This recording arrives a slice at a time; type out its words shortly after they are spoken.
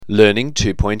Learning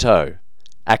 2.0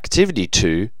 Activity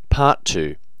 2 Part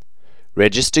 2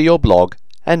 Register your blog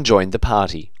and join the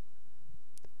party.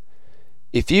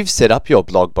 If you've set up your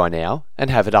blog by now and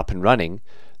have it up and running,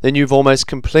 then you've almost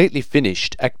completely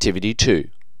finished Activity 2.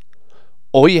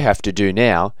 All you have to do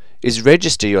now is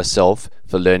register yourself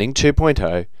for Learning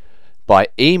 2.0 by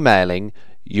emailing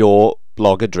your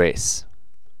blog address.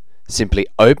 Simply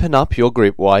open up your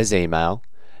GroupWise email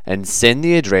and send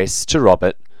the address to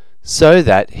Robert so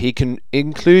that he can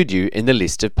include you in the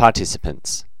list of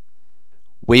participants.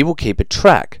 We will keep a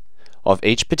track of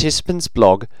each participant's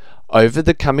blog over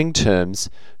the coming terms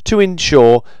to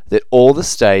ensure that all the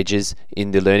stages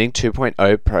in the Learning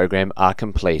 2.0 program are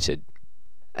completed,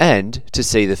 and to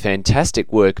see the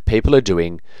fantastic work people are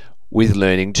doing with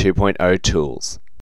Learning 2.0 tools.